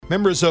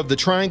Members of the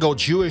Triangle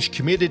Jewish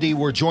community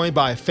were joined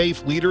by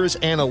faith leaders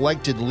and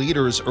elected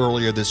leaders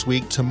earlier this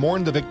week to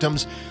mourn the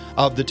victims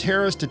of the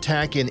terrorist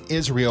attack in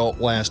Israel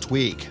last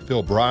week.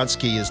 Phil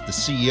Brodsky is the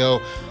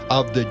CEO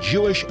of the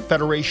Jewish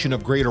Federation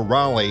of Greater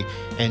Raleigh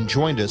and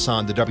joined us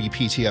on the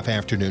WPTF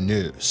Afternoon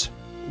News.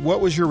 What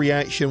was your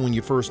reaction when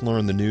you first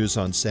learned the news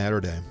on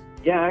Saturday?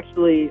 Yeah,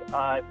 actually,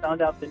 I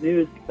found out the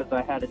news because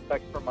I had a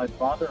text from my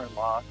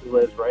father-in-law who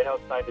lives right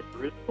outside of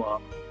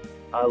Jerusalem,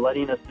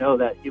 letting us know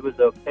that he was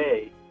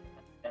okay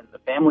and the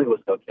family was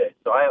okay.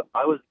 So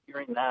I was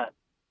hearing that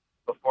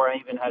before I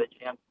even had a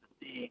chance to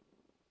see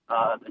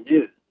the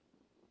news.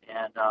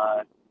 And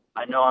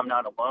I know I'm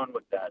not alone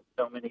with that.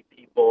 So many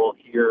people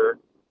here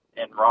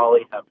in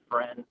Raleigh have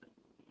friends,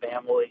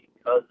 family,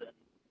 cousins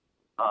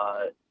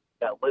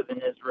that live in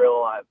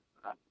Israel.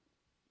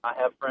 I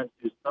have friends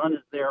whose son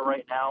is there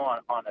right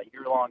now on a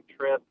year-long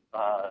trip.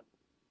 I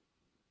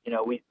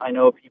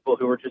know people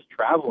who are just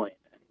traveling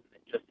and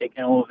just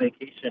taking a little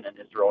vacation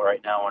in Israel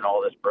right now when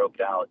all this broke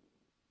out.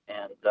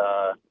 And,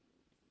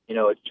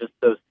 it's just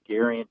so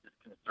scary and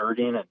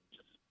disconcerting. And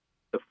just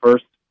the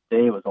first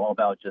day was all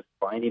about just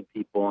finding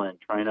people and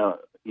trying to,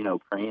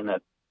 praying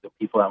that the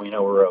people that we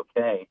know were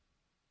okay.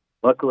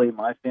 Luckily,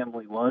 my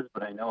family was,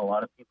 but I know a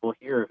lot of people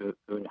here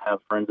who have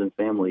friends and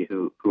family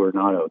who are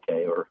not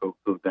okay or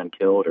who've been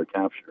killed or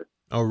captured.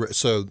 Oh,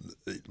 so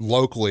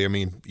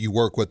locally, you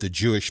work with the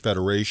Jewish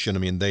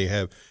Federation. They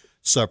have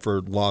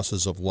suffered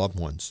losses of loved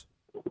ones.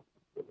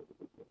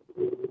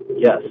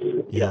 Yes,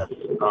 yeah. yes.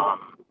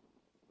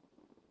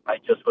 I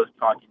just was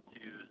talking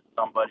to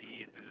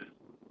somebody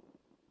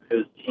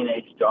whose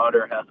teenage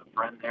daughter has a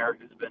friend there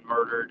who's been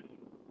murdered.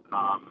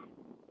 I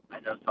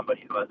know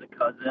somebody who has a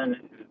cousin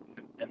who's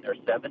in their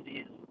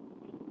 70s.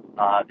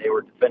 They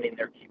were defending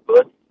their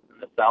kibbutz in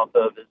the south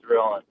of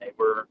Israel, and they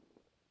were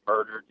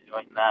murdered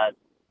doing that.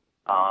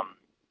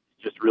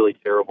 It's just really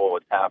terrible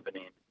what's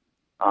happening.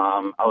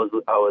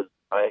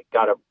 I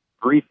got a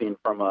briefing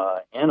from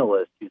an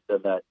analyst who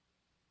said that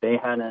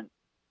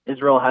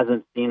Israel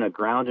hasn't seen a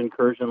ground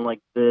incursion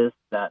like this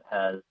that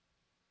has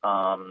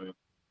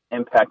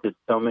impacted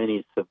so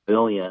many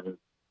civilians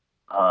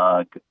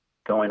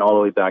going all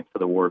the way back to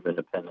the War of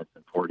Independence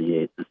in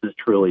 1948. This is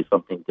truly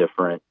something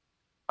different.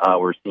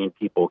 We're seeing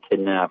people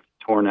kidnapped,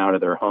 torn out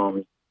of their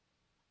homes.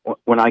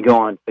 When I go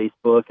on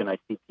Facebook and I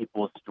see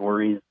people's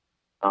stories,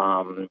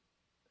 it's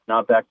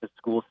not back to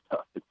school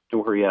stuff. It's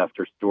story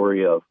after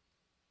story of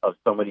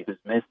somebody who's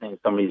missing,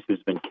 somebody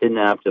who's been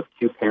kidnapped, of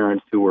two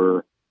parents who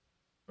were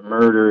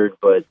murdered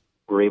but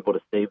were able to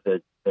save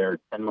their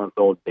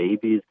 10-month-old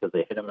babies because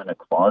they hid them in a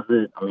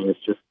closet. It's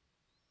just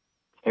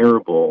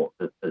terrible.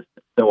 It's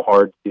so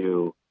hard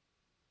to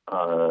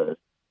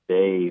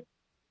stay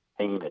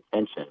paying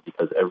attention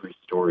because every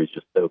story is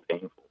just so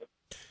painful.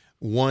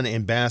 One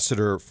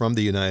ambassador from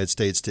the United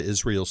States to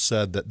Israel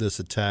said that this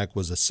attack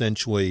was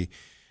essentially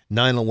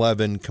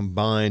 9/11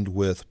 combined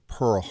with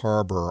Pearl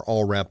Harbor,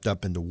 all wrapped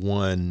up into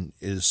one.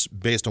 Is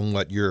based on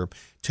what you're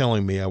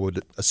telling me, I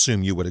would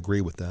assume you would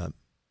agree with that.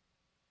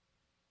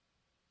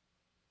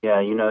 Yeah,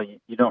 you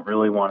don't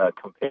really want to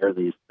compare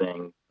these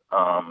things,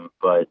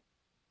 but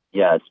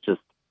yeah, it's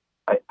just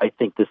I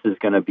think this is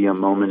going to be a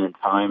moment in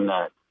time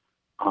that,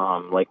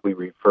 like we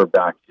refer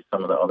back to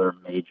some of the other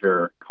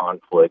major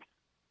conflicts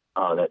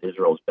that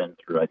Israel's been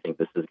through. I think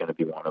this is going to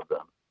be one of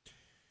them.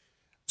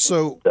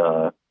 So,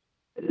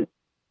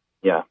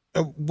 yeah.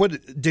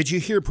 What did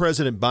you hear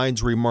President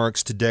Biden's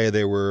remarks today?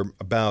 They were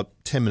about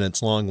 10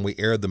 minutes long, and we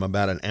aired them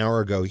about an hour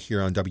ago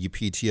here on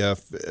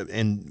WPTF.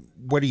 And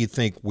what do you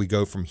think we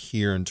go from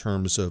here in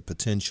terms of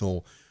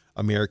potential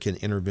American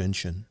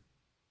intervention?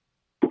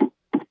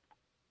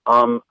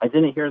 I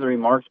didn't hear the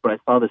remarks, but I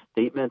saw the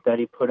statement that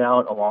he put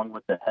out along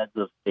with the heads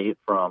of state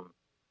from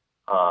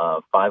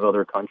 5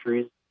 other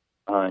countries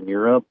in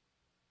Europe.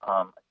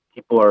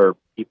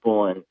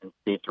 People and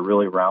states are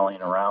really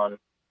rallying around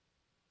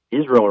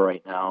Israel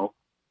right now.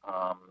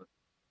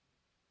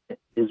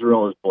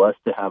 Israel is blessed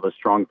to have a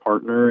strong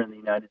partner in the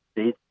United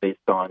States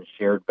based on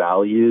shared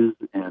values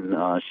and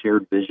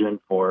shared vision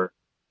for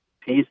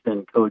peace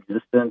and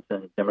coexistence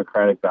and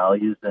democratic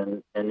values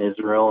in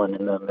Israel and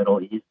in the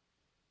Middle East.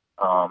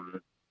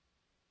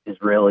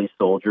 Israeli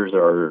soldiers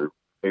are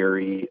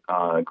very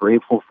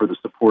grateful for the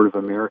support of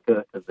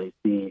America because they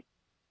see,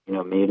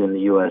 made in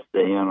the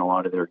USA on a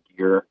lot of their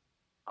gear.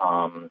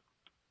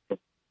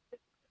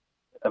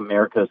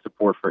 America's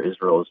support for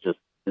Israel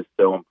is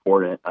so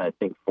important. I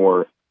think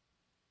for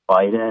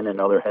Biden and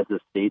other heads of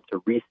state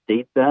to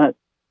restate that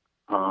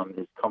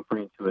is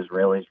comforting to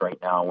Israelis right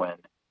now. When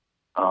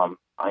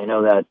I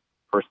know that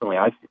personally,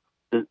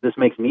 this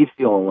makes me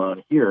feel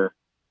alone here.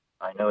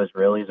 I know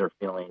Israelis are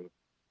feeling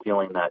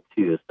that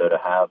too. So to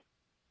have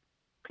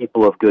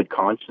people of good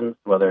conscience,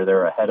 whether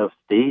they're a head of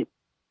state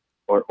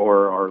or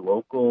our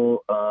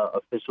local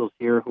officials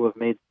here who have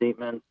made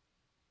statements,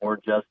 or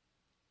just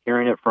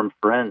hearing it from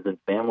friends and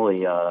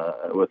family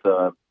with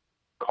a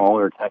call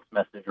or text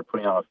message or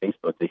putting it on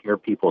Facebook, to hear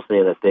people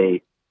say that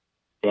they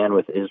stand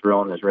with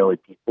Israel and Israeli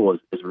people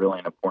is really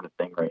an important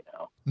thing right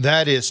now.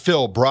 That is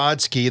Phil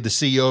Brodsky, the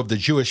CEO of the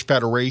Jewish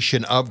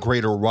Federation of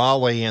Greater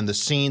Raleigh, and the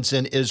scenes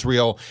in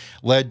Israel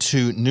led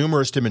to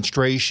numerous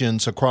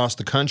demonstrations across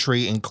the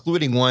country,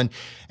 including one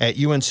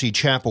at UNC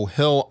Chapel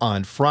Hill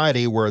on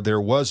Friday, where there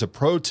was a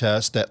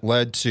protest that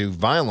led to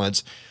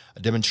violence.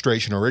 A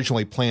demonstration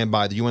originally planned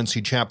by the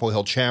UNC Chapel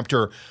Hill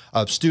chapter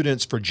of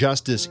Students for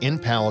Justice in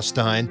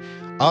Palestine.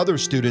 Other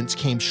students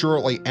came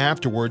shortly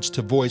afterwards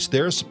to voice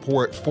their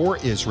support for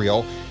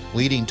Israel,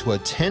 leading to a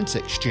tense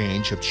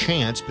exchange of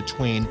chants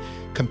between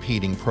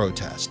competing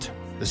protests.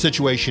 The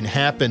situation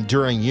happened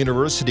during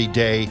University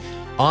Day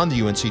on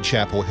the UNC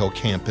Chapel Hill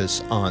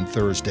campus on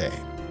Thursday.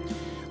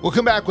 We'll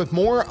come back with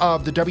more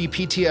of the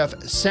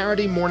WPTF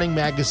Saturday Morning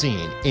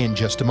Magazine in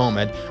just a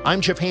moment.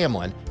 I'm Jeff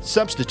Hamlin,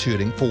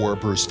 substituting for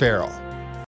Bruce Farrell.